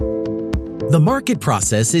The Market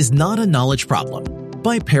Process is Not a Knowledge Problem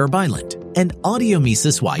by Per Bylund, an audio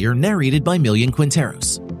Mises wire narrated by Millian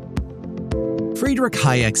Quinteros. Friedrich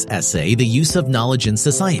Hayek's essay, The Use of Knowledge in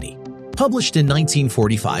Society, published in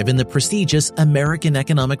 1945 in the prestigious American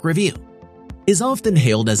Economic Review, is often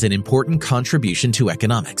hailed as an important contribution to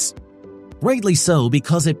economics. Rightly so,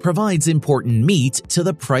 because it provides important meat to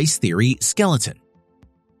the price theory skeleton.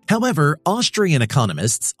 However, Austrian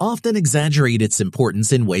economists often exaggerate its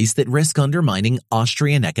importance in ways that risk undermining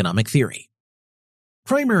Austrian economic theory.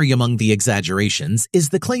 Primary among the exaggerations is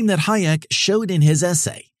the claim that Hayek showed in his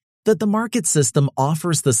essay that the market system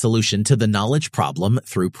offers the solution to the knowledge problem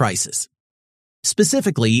through prices.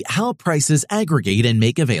 Specifically, how prices aggregate and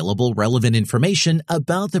make available relevant information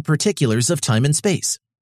about the particulars of time and space.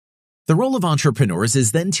 The role of entrepreneurs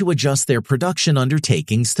is then to adjust their production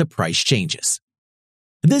undertakings to price changes.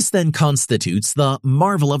 This then constitutes the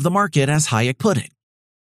marvel of the market, as Hayek put it,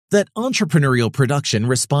 that entrepreneurial production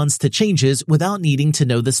responds to changes without needing to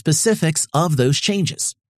know the specifics of those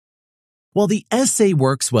changes. While the essay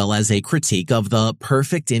works well as a critique of the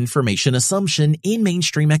perfect information assumption in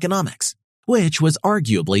mainstream economics, which was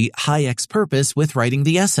arguably Hayek's purpose with writing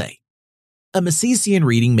the essay, a Misesian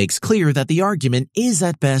reading makes clear that the argument is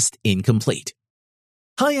at best incomplete.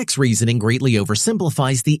 Hayek's reasoning greatly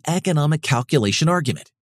oversimplifies the economic calculation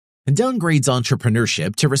argument, downgrades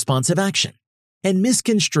entrepreneurship to responsive action, and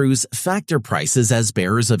misconstrues factor prices as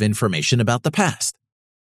bearers of information about the past.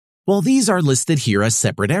 While these are listed here as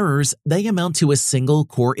separate errors, they amount to a single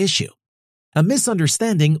core issue, a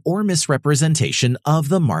misunderstanding or misrepresentation of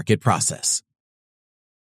the market process.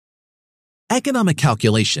 Economic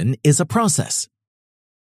calculation is a process.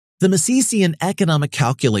 The Misesian economic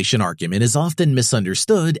calculation argument is often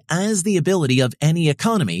misunderstood as the ability of any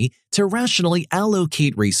economy to rationally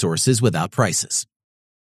allocate resources without prices.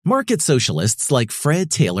 Market socialists like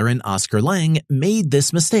Fred Taylor and Oscar Lange made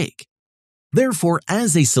this mistake. Therefore,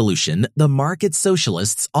 as a solution, the market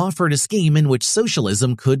socialists offered a scheme in which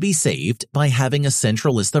socialism could be saved by having a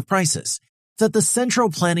central list of prices that the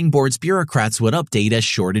Central Planning Board's bureaucrats would update as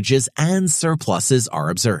shortages and surpluses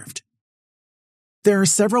are observed. There are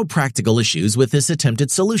several practical issues with this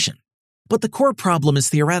attempted solution, but the core problem is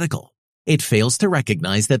theoretical. It fails to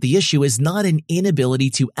recognize that the issue is not an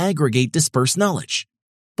inability to aggregate dispersed knowledge,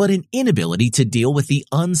 but an inability to deal with the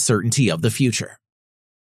uncertainty of the future.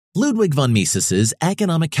 Ludwig von Mises's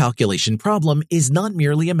economic calculation problem is not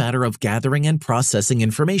merely a matter of gathering and processing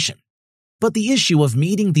information, but the issue of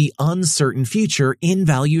meeting the uncertain future in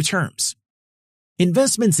value terms.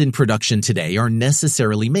 Investments in production today are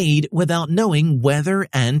necessarily made without knowing whether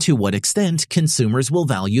and to what extent consumers will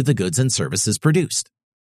value the goods and services produced.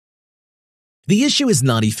 The issue is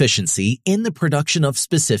not efficiency in the production of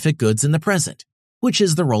specific goods in the present, which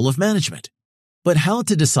is the role of management, but how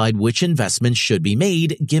to decide which investments should be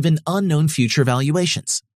made given unknown future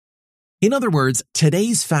valuations. In other words,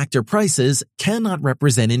 today's factor prices cannot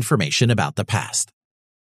represent information about the past.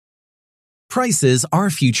 Prices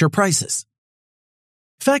are future prices.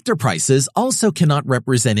 Factor prices also cannot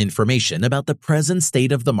represent information about the present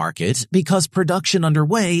state of the market because production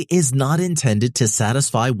underway is not intended to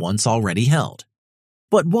satisfy wants already held,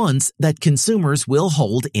 but wants that consumers will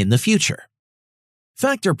hold in the future.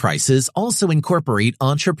 Factor prices also incorporate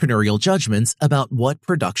entrepreneurial judgments about what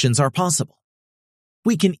productions are possible.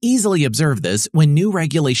 We can easily observe this when new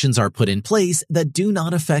regulations are put in place that do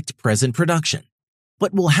not affect present production,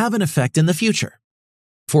 but will have an effect in the future.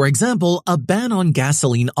 For example, a ban on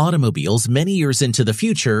gasoline automobiles many years into the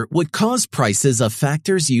future would cause prices of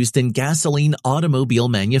factors used in gasoline automobile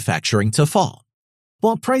manufacturing to fall,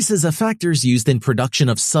 while prices of factors used in production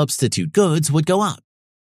of substitute goods would go up.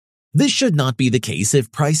 This should not be the case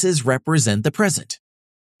if prices represent the present.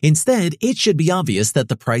 Instead, it should be obvious that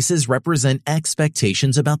the prices represent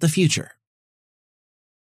expectations about the future.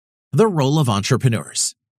 The role of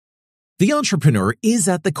entrepreneurs. The entrepreneur is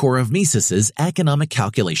at the core of Mises's economic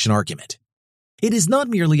calculation argument. It is not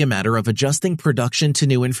merely a matter of adjusting production to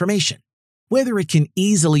new information, whether it can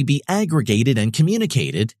easily be aggregated and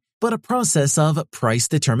communicated, but a process of price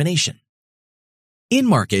determination. In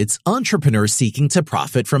markets, entrepreneurs seeking to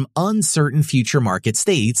profit from uncertain future market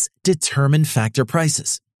states determine factor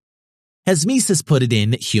prices. As Mises put it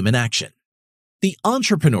in Human Action, the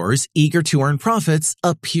entrepreneurs eager to earn profits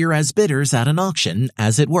appear as bidders at an auction,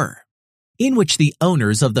 as it were, in which the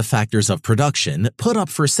owners of the factors of production put up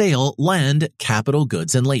for sale land, capital,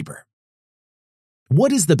 goods, and labor.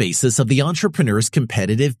 What is the basis of the entrepreneur's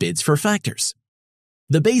competitive bids for factors?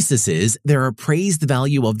 The basis is their appraised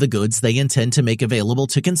value of the goods they intend to make available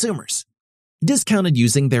to consumers, discounted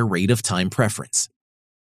using their rate of time preference.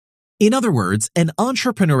 In other words, an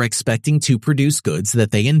entrepreneur expecting to produce goods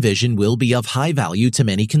that they envision will be of high value to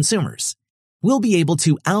many consumers will be able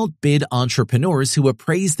to outbid entrepreneurs who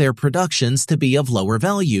appraise their productions to be of lower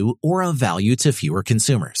value or of value to fewer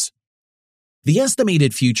consumers. The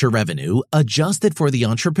estimated future revenue, adjusted for the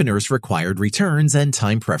entrepreneur's required returns and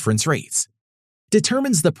time preference rates,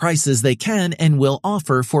 determines the prices they can and will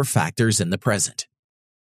offer for factors in the present.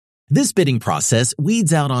 This bidding process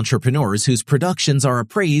weeds out entrepreneurs whose productions are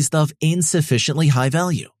appraised of insufficiently high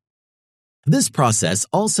value. This process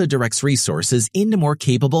also directs resources into more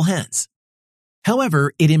capable hands.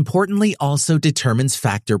 However, it importantly also determines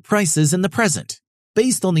factor prices in the present,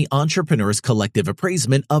 based on the entrepreneur's collective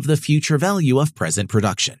appraisement of the future value of present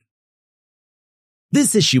production.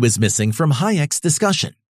 This issue is missing from Hayek's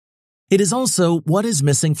discussion. It is also what is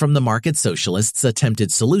missing from the market socialists'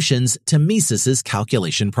 attempted solutions to Mises's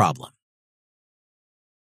calculation problem.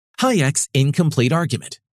 Hayek's incomplete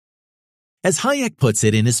argument. As Hayek puts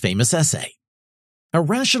it in his famous essay, a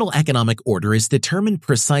rational economic order is determined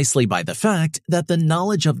precisely by the fact that the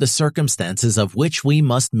knowledge of the circumstances of which we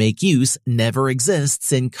must make use never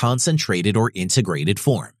exists in concentrated or integrated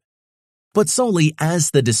form, but solely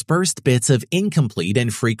as the dispersed bits of incomplete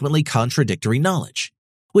and frequently contradictory knowledge,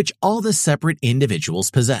 which all the separate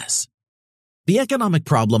individuals possess. The economic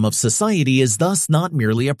problem of society is thus not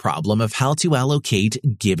merely a problem of how to allocate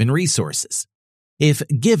given resources, if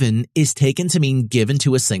given is taken to mean given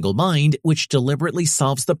to a single mind which deliberately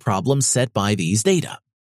solves the problem set by these data.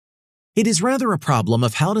 It is rather a problem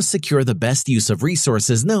of how to secure the best use of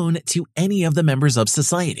resources known to any of the members of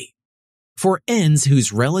society, for ends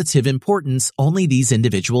whose relative importance only these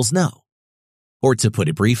individuals know. Or to put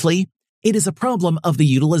it briefly, it is a problem of the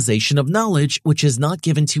utilization of knowledge which is not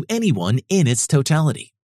given to anyone in its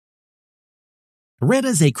totality. Read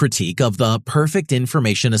as a critique of the perfect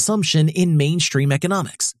information assumption in mainstream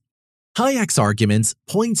economics, Hayek's arguments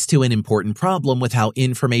points to an important problem with how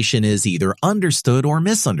information is either understood or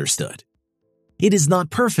misunderstood. It is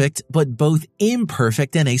not perfect, but both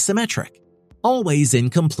imperfect and asymmetric, always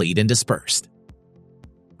incomplete and dispersed.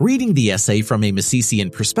 Reading the essay from a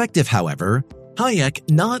Misesian perspective, however, Hayek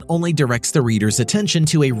not only directs the reader's attention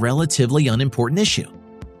to a relatively unimportant issue,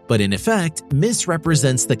 but in effect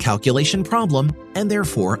misrepresents the calculation problem and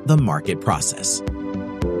therefore the market process.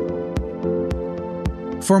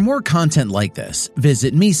 For more content like this,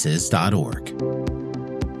 visit Mises.org.